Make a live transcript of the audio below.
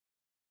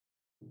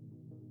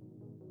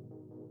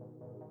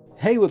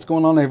Hey, what's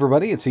going on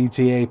everybody? It's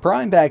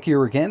ETAPRIME back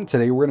here again.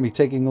 Today we're going to be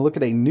taking a look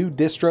at a new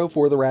distro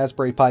for the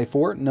Raspberry Pi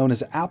 4 known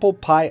as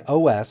ApplePi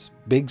OS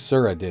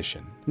BigSur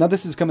Edition. Now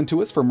this is coming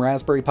to us from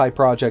RaspberryPi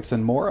Projects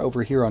and More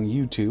over here on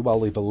YouTube. I'll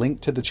leave a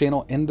link to the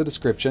channel in the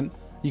description.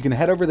 You can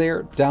head over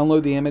there,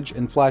 download the image,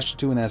 and flash it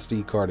to an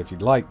SD card if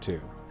you'd like to.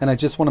 And I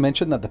just want to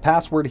mention that the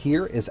password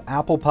here is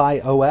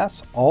ApplePi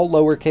OS, all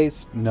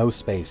lowercase, no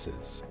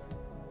spaces.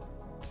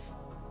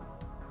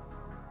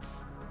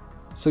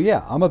 So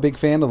yeah, I'm a big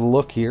fan of the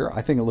look here.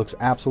 I think it looks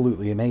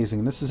absolutely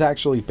amazing. This is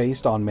actually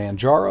based on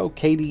Manjaro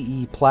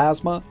KDE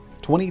Plasma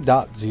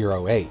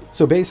 20.08.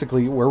 So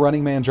basically, we're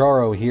running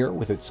Manjaro here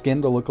with its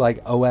skin to look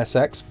like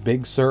OSX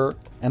BigSur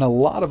and a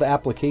lot of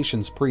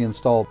applications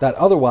pre-installed that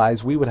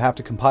otherwise we would have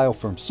to compile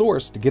from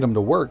source to get them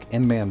to work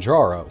in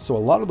Manjaro. So a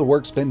lot of the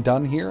work's been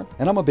done here,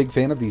 and I'm a big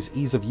fan of these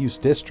ease of use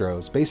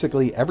distros.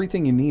 Basically,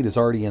 everything you need is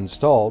already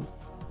installed.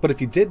 But if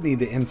you did need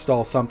to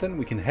install something,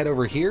 we can head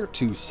over here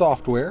to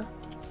Software,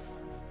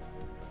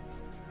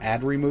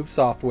 Add Remove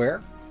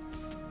Software.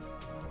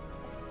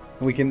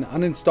 And we can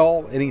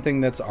uninstall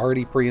anything that's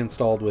already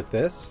pre-installed with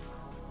this,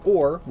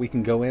 or we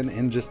can go in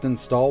and just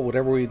install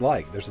whatever we'd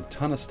like. There's a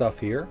ton of stuff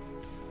here.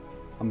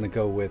 I'm going to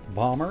go with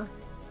Bomber.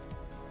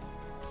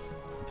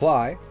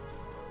 Apply.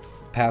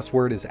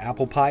 Password is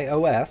ApplePi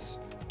OS.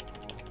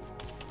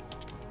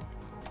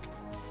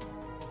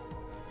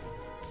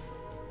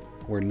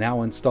 We're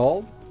now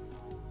installed.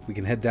 We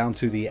can head down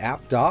to the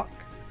app dock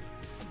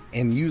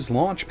and use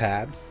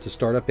Launchpad to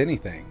start up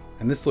anything.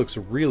 And this looks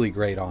really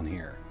great on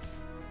here.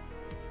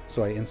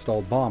 So I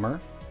installed Bomber.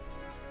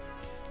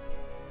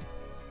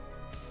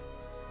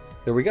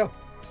 There we go.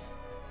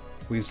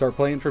 We can start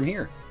playing from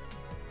here.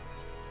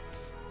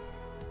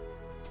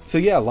 So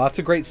yeah, lots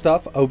of great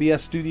stuff.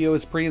 OBS Studio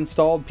is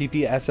pre-installed,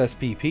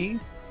 Ppsspp.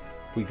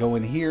 If we go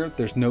in here,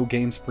 there's no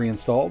games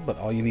pre-installed, but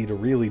all you need to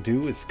really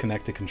do is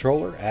connect a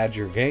controller, add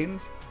your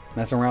games,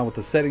 mess around with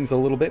the settings a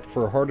little bit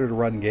for harder to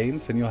run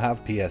games, and you'll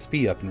have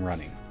Ppsspp up and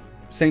running.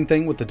 Same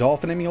thing with the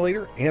Dolphin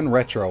emulator and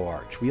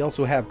RetroArch. We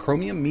also have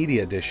Chromium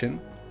Media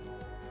Edition.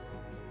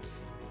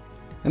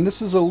 And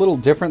this is a little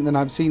different than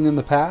I've seen in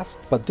the past,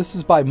 but this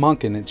is by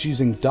Munkin. It's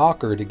using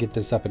Docker to get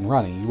this up and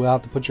running. You will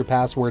have to put your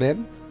password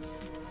in.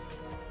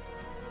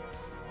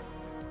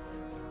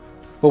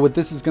 But what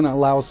this is going to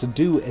allow us to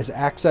do is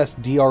access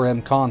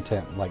DRM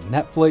content like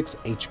Netflix,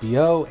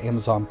 HBO,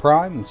 Amazon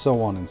Prime, and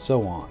so on and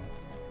so on.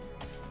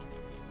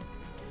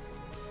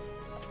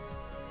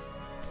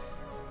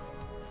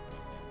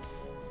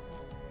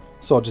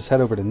 So I'll just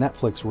head over to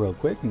Netflix real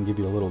quick and give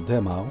you a little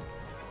demo.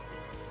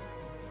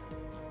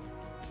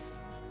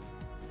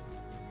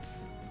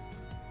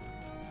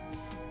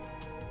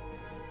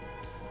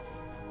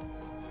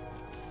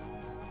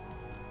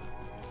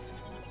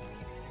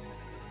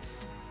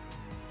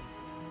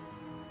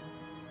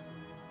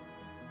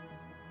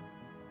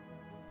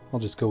 I'll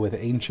just go with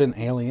Ancient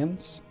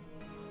Aliens.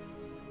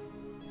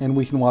 And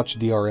we can watch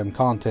DRM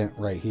content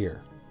right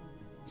here.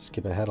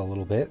 Skip ahead a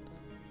little bit.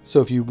 So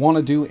if you want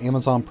to do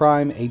Amazon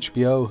Prime,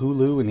 HBO,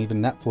 Hulu, and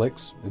even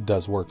Netflix, it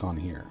does work on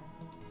here.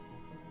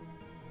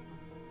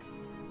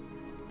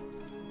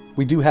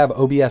 We do have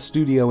OBS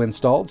Studio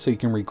installed, so you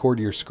can record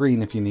your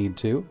screen if you need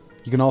to.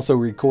 You can also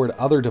record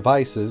other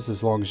devices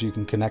as long as you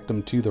can connect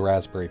them to the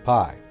Raspberry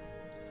Pi.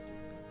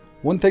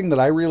 One thing that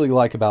I really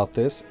like about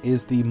this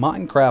is the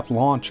Minecraft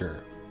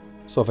launcher.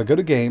 So if I go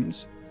to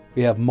Games,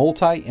 we have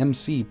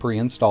Multi-MC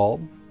pre-installed.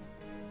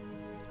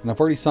 And I've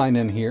already signed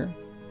in here.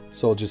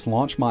 So I'll just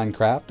launch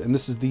Minecraft, and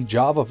this is the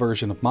Java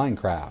version of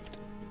Minecraft.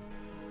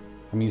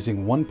 I'm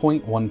using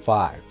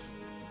 1.15.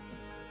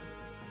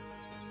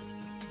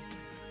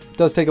 It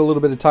does take a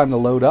little bit of time to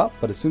load up,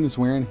 but as soon as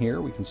we're in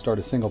here, we can start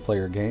a single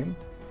player game.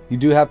 You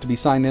do have to be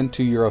signed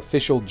into your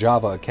official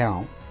Java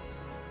account.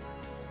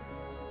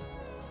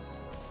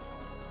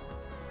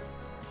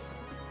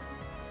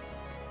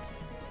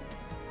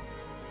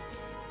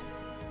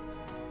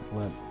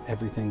 Let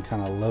everything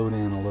kind of load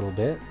in a little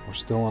bit. We're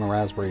still on a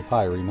Raspberry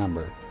Pi,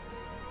 remember.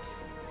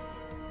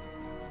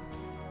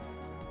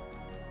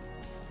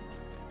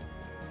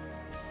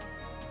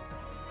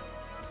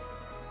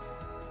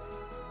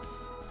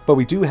 But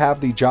we do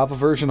have the Java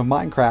version of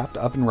Minecraft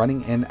up and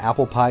running in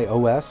ApplePi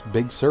OS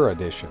BigSur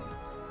Edition.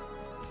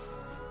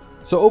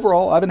 So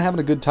overall, I've been having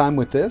a good time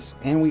with this,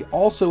 and we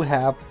also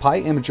have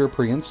PyImager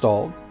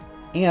pre-installed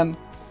and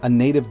a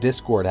native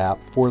Discord app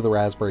for the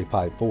Raspberry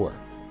Pi 4.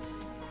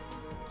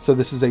 So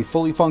this is a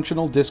fully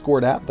functional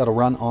Discord app that'll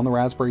run on the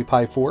Raspberry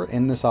Pi 4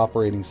 in this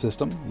operating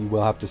system. You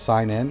will have to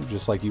sign in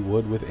just like you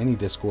would with any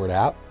Discord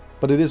app,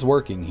 but it is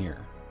working here.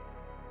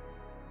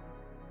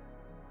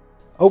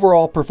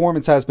 Overall,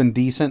 performance has been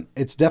decent.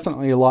 It's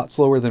definitely a lot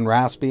slower than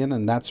Raspbian,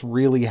 and that's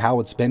really how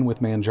it's been with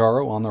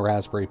Manjaro on the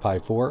Raspberry Pi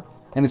 4,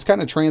 and it's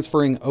kind of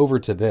transferring over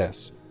to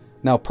this.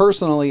 Now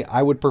personally,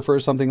 I would prefer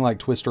something like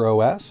Twister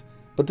OS,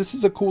 but this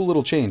is a cool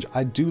little change.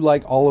 I do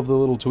like all of the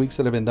little tweaks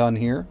that have been done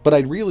here, but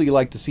I'd really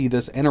like to see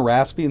this in a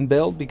Raspbian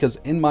build because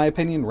in my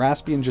opinion,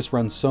 Raspbian just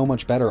runs so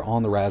much better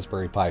on the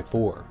Raspberry Pi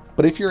 4.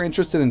 But if you're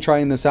interested in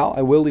trying this out,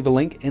 I will leave a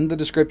link in the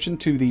description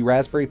to the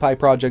RaspberryPi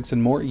Projects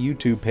and More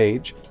YouTube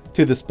page,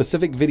 to the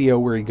specific video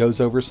where he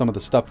goes over some of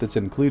the stuff that's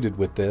included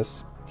with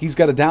this. He's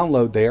got a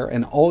download there,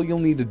 and all you'll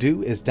need to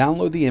do is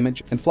download the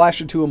image and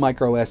flash it to a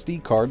micro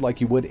SD card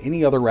like you would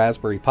any other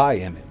Raspberry Pi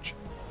image.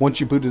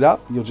 Once you boot it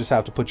up, you'll just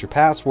have to put your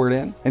password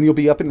in, and you'll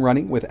be up and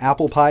running with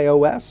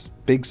ApplePiOS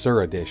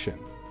BigSur edition.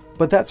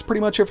 But that's pretty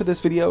much it for this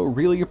video.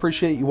 Really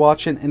appreciate you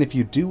watching, and if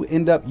you do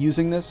end up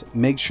using this,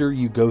 make sure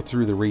you go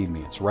through the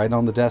README. It's right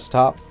on the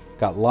desktop.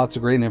 Got lots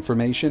of great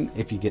information.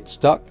 If you get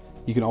stuck,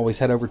 you can always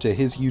head over to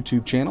his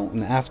YouTube channel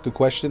and ask a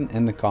question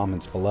in the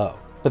comments below.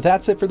 But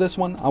that's it for this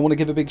one. I want to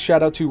give a big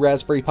shout out to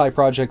RaspberryPi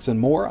Projects and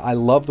More. I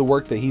love the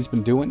work that he's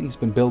been doing. He's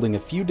been building a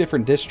few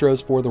different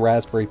distros for the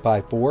Raspberry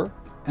Pi 4,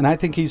 and I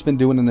think he's been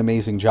doing an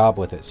amazing job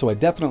with it. So I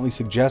definitely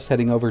suggest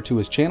heading over to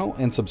his channel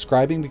and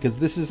subscribing, because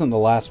this isn't the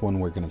last one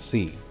we're going to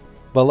see.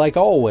 But like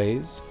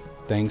always,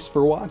 thanks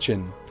for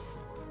watching.